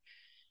roster.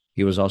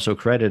 He was also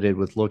credited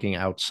with looking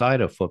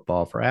outside of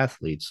football for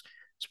athletes,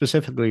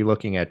 specifically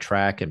looking at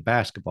track and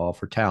basketball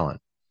for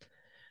talent.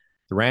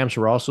 The Rams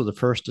were also the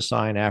first to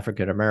sign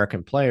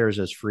African-American players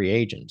as free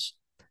agents.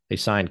 They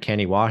signed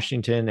Kenny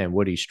Washington and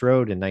Woody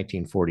Strode in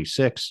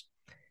 1946.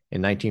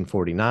 In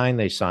 1949,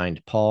 they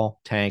signed Paul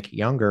Tank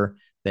Younger,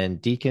 then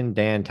Deacon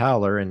Dan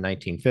Towler in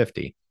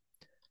 1950.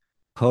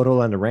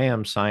 Codell and the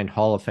Rams signed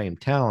Hall of Fame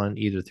talent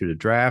either through the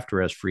draft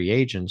or as free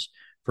agents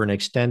for an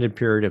extended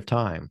period of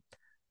time.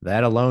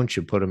 That alone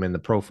should put him in the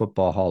Pro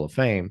Football Hall of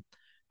Fame.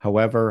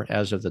 However,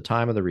 as of the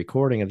time of the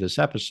recording of this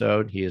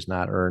episode, he has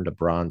not earned a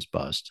bronze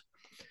bust.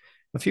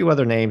 A few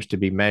other names to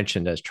be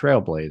mentioned as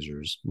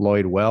trailblazers: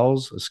 Lloyd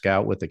Wells, a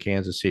scout with the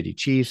Kansas City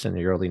Chiefs in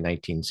the early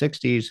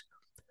 1960s,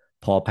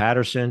 Paul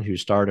Patterson, who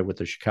started with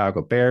the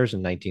Chicago Bears in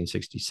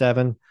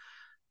 1967,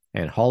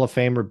 and Hall of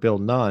Famer Bill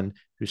Nunn,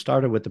 who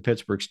started with the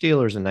Pittsburgh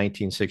Steelers in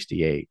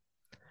 1968.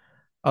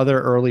 Other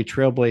early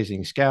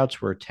trailblazing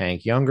scouts were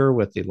Tank Younger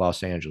with the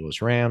Los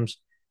Angeles Rams,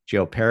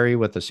 Joe Perry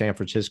with the San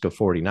Francisco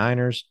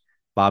 49ers,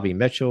 Bobby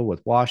Mitchell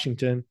with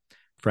Washington,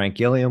 Frank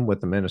Gilliam with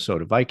the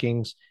Minnesota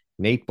Vikings,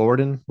 Nate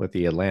Borden with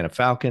the Atlanta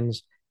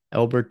Falcons,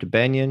 Albert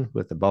DeBenion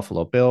with the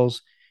Buffalo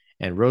Bills,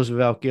 and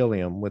Roosevelt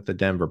Gilliam with the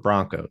Denver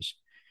Broncos.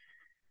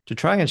 To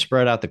try and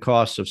spread out the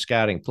costs of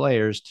scouting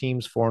players,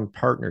 teams formed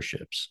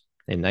partnerships.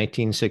 In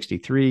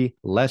 1963,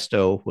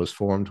 Lesto was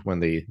formed when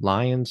the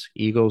Lions,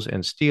 Eagles,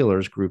 and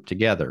Steelers grouped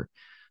together.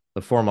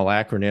 The formal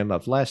acronym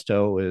of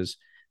Lesto is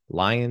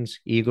Lions,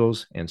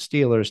 Eagles, and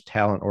Steelers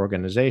Talent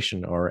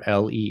Organization, or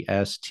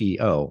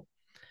LESTO.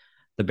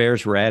 The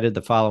Bears were added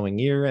the following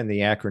year, and the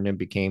acronym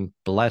became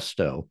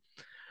Blesto.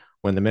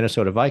 When the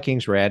Minnesota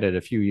Vikings were added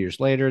a few years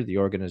later, the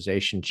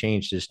organization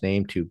changed its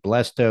name to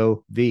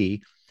Blesto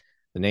V.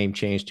 The name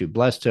changed to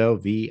Blesto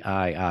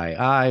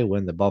VIII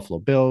when the Buffalo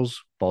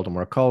Bills,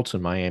 Baltimore Colts,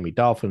 and Miami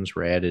Dolphins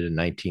were added in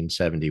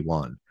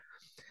 1971.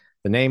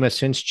 The name has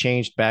since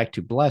changed back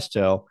to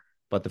Blesto,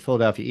 but the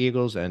Philadelphia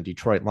Eagles and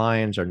Detroit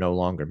Lions are no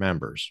longer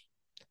members.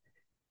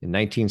 In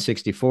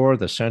 1964,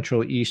 the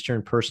Central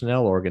Eastern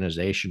Personnel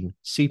Organization,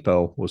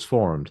 CEPO, was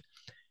formed.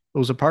 It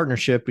was a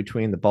partnership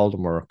between the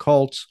Baltimore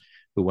Colts,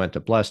 who went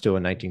to Blesto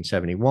in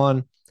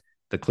 1971,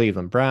 the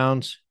Cleveland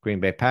Browns, Green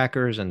Bay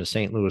Packers, and the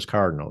St. Louis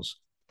Cardinals.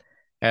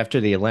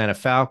 After the Atlanta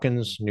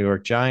Falcons, New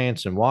York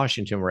Giants, and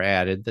Washington were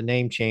added, the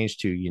name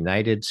changed to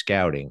United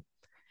Scouting.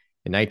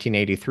 In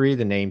 1983,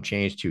 the name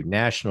changed to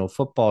National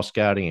Football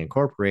Scouting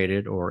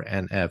Incorporated, or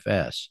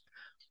NFS.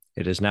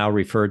 It is now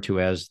referred to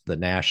as the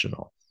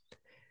National.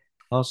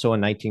 Also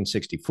in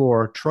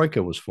 1964,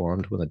 Troika was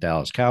formed when the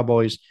Dallas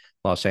Cowboys,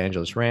 Los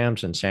Angeles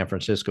Rams, and San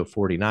Francisco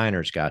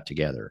 49ers got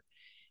together.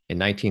 In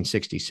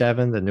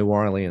 1967, the New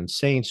Orleans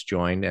Saints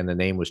joined, and the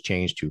name was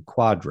changed to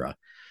Quadra.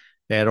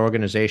 That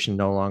organization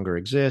no longer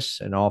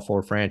exists, and all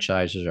four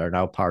franchises are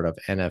now part of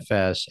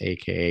NFS,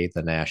 aka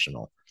the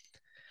National.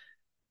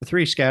 The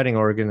three scouting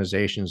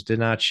organizations did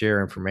not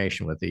share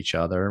information with each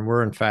other and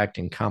were in fact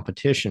in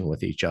competition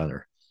with each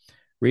other.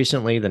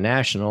 Recently, the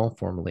National,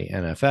 formerly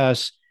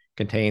NFS,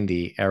 contained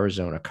the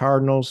Arizona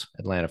Cardinals,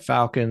 Atlanta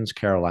Falcons,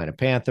 Carolina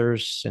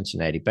Panthers,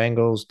 Cincinnati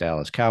Bengals,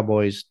 Dallas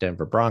Cowboys,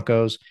 Denver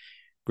Broncos,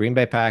 Green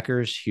Bay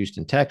Packers,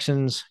 Houston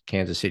Texans,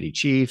 Kansas City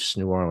Chiefs,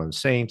 New Orleans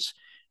Saints,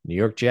 New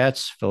York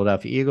Jets,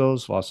 Philadelphia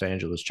Eagles, Los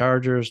Angeles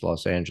Chargers,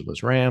 Los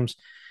Angeles Rams,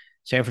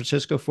 San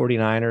Francisco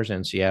 49ers,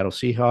 and Seattle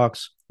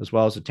Seahawks, as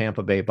well as the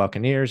Tampa Bay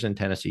Buccaneers and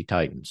Tennessee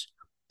Titans.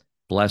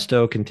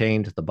 Blesto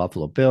contained the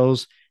Buffalo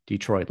Bills,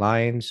 Detroit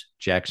Lions,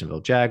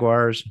 Jacksonville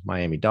Jaguars,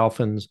 Miami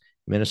Dolphins,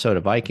 Minnesota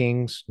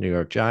Vikings, New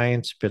York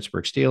Giants,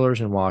 Pittsburgh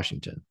Steelers, and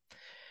Washington.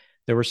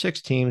 There were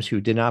 6 teams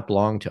who did not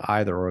belong to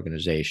either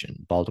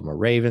organization: Baltimore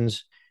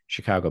Ravens,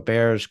 Chicago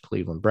Bears,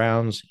 Cleveland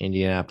Browns,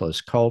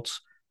 Indianapolis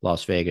Colts,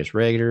 Las Vegas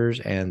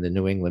Raiders, and the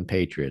New England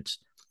Patriots.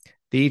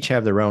 They each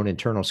have their own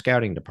internal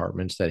scouting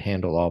departments that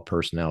handle all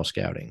personnel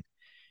scouting.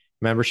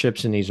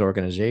 Memberships in these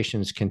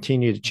organizations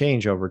continue to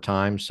change over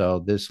time, so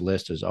this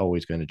list is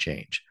always going to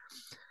change.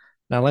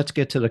 Now let's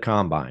get to the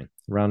Combine.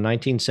 Around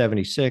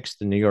 1976,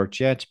 the New York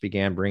Jets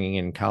began bringing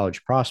in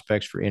college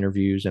prospects for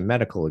interviews and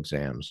medical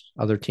exams.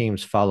 Other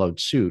teams followed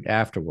suit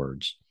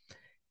afterwards.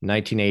 In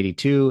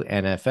 1982,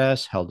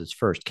 NFS held its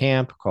first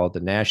camp called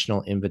the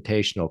National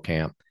Invitational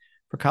Camp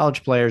for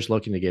college players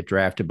looking to get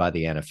drafted by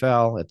the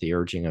NFL at the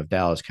urging of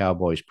Dallas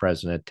Cowboys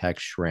president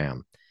Tex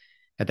Schramm.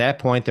 At that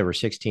point, there were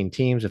 16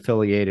 teams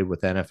affiliated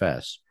with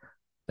NFS.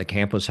 The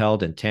camp was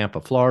held in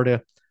Tampa,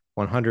 Florida.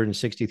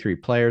 163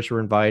 players were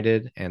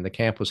invited, and the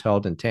camp was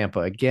held in Tampa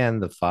again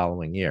the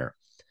following year.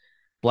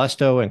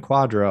 Blesto and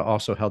Quadra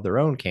also held their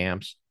own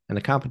camps, and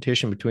the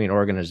competition between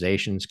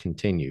organizations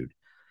continued.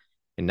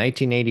 In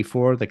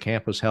 1984, the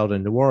camp was held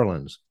in New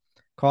Orleans.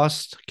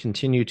 Costs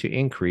continued to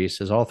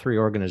increase as all 3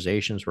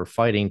 organizations were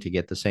fighting to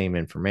get the same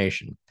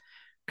information.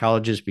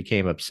 Colleges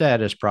became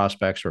upset as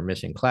prospects were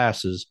missing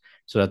classes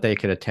so that they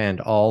could attend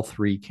all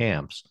 3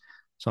 camps.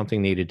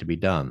 Something needed to be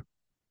done.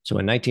 So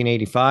in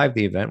 1985,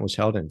 the event was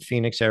held in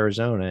Phoenix,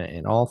 Arizona,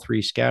 and all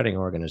 3 scouting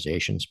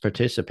organizations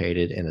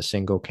participated in a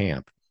single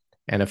camp.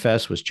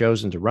 NFS was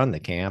chosen to run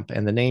the camp,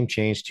 and the name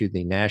changed to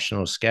the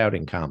National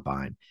Scouting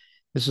Combine.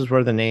 This is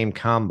where the name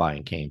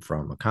Combine came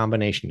from, a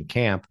combination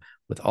camp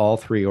with all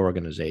 3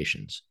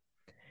 organizations.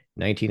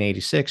 In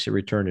 1986, it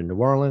returned to New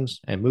Orleans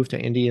and moved to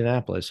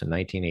Indianapolis in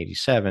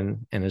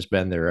 1987 and has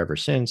been there ever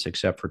since,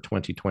 except for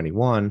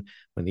 2021,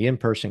 when the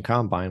in-person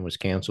Combine was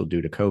canceled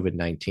due to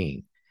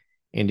COVID-19.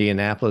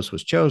 Indianapolis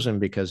was chosen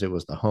because it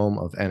was the home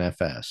of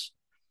NFS.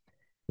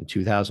 In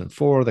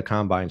 2004, the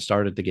Combine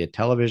started to get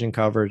television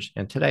coverage,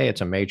 and today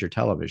it's a major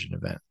television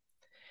event.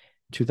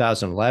 In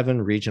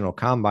 2011, regional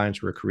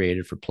combines were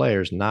created for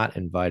players not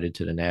invited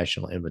to the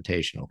National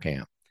Invitational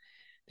Camp.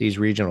 These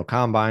regional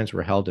combines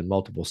were held in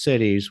multiple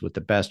cities, with the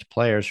best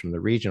players from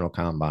the regional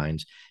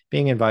combines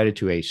being invited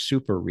to a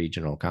super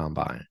regional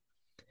combine.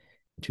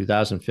 In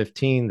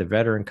 2015, the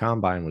Veteran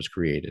Combine was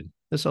created.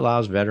 This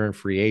allows veteran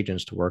free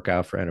agents to work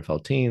out for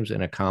NFL teams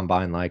in a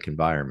combine-like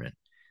environment.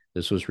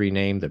 This was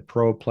renamed the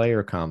Pro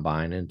Player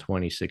Combine in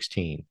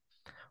 2016.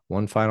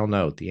 One final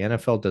note, the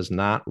NFL does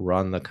not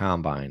run the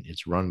Combine.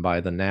 It's run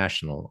by the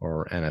National,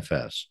 or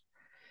NFS.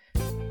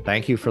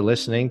 Thank you for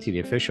listening to the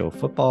official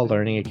Football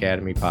Learning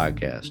Academy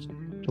podcast.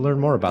 To learn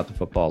more about the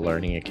Football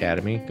Learning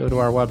Academy, go to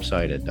our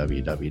website at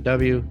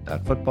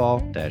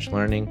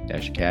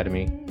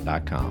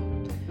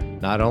www.football-learning-academy.com.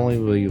 Not only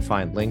will you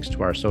find links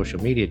to our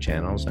social media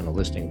channels and a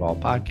listing of all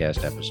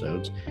podcast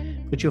episodes,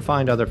 but you'll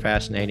find other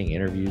fascinating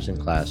interviews and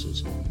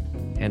classes.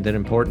 And an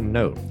important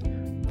note,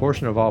 a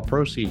portion of all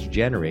proceeds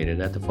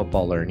generated at the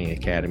Football Learning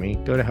Academy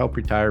go to help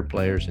retired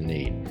players in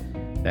need.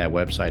 That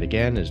website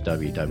again is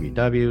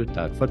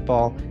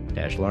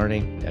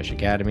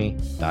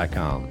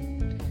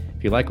www.football-learning-academy.com.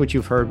 If you like what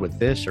you've heard with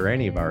this or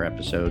any of our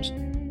episodes,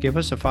 give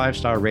us a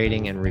 5-star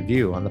rating and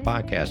review on the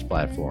podcast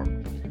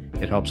platform.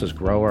 It helps us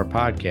grow our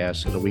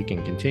podcast so that we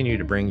can continue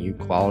to bring you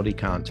quality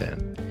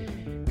content.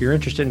 If you're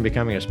interested in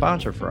becoming a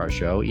sponsor for our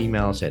show,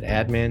 email us at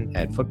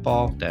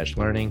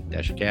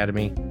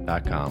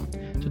admin@football-learning-academy.com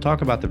to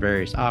talk about the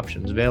various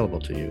options available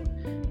to you.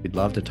 We'd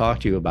love to talk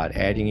to you about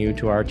adding you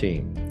to our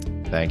team.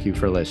 Thank you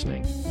for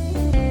listening.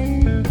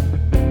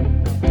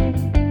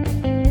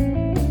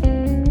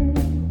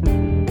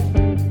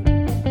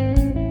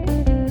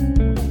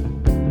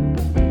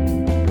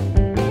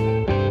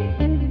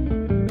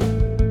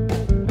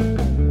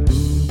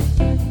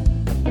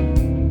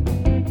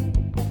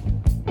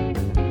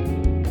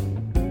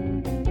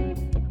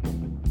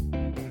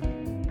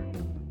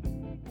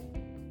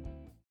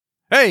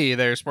 Hey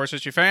there, sports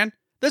history fan.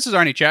 This is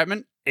Arnie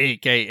Chapman,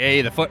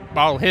 aka the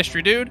Football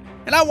History Dude,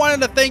 and I wanted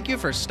to thank you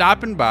for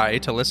stopping by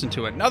to listen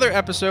to another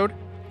episode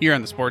here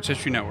on the Sports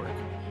History Network.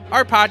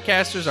 Our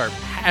podcasters are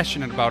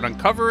passionate about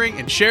uncovering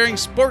and sharing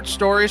sports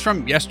stories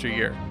from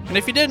yesteryear. And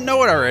if you didn't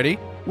know it already,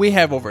 we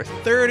have over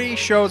 30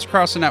 shows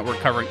across the network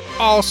covering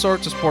all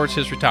sorts of sports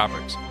history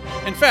topics.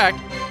 In fact,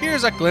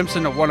 here's a glimpse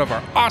into one of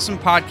our awesome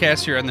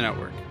podcasts here on the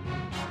network.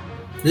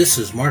 This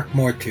is Mark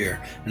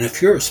Mortier, and if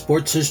you're a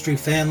sports history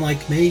fan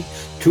like me,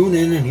 tune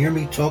in and hear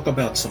me talk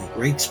about some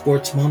great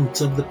sports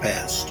moments of the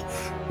past.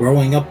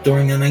 Growing up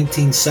during the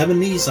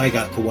 1970s, I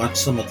got to watch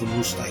some of the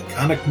most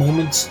iconic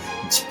moments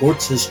in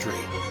sports history.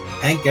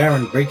 Hank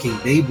Aaron breaking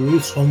Babe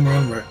Ruth's home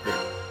run record.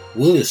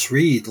 Willis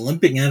Reed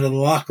limping out of the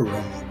locker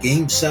room in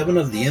Game 7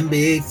 of the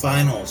NBA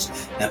Finals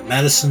at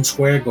Madison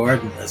Square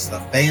Garden as the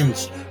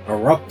fans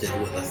erupted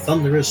with a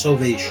thunderous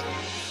ovation.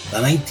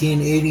 The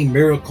 1980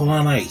 Miracle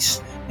on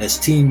Ice as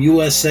Team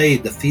USA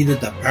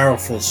defeated the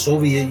powerful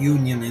Soviet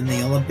Union in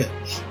the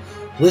Olympics.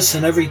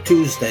 Listen every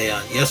Tuesday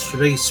on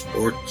Yesterday's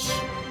Sports.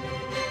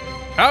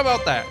 How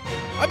about that?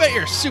 I bet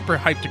you're super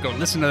hyped to go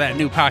listen to that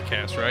new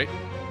podcast, right?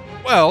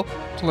 Well,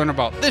 to learn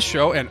about this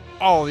show and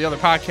all the other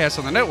podcasts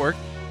on the network,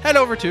 head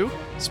over to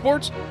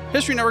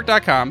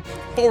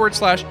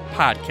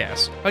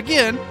sportshistorynetwork.com/podcast.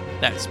 Again,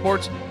 that's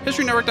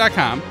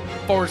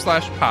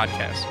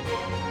sportshistorynetwork.com/podcast.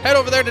 Head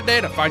over there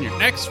today to find your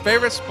next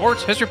favorite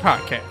sports history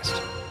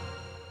podcast.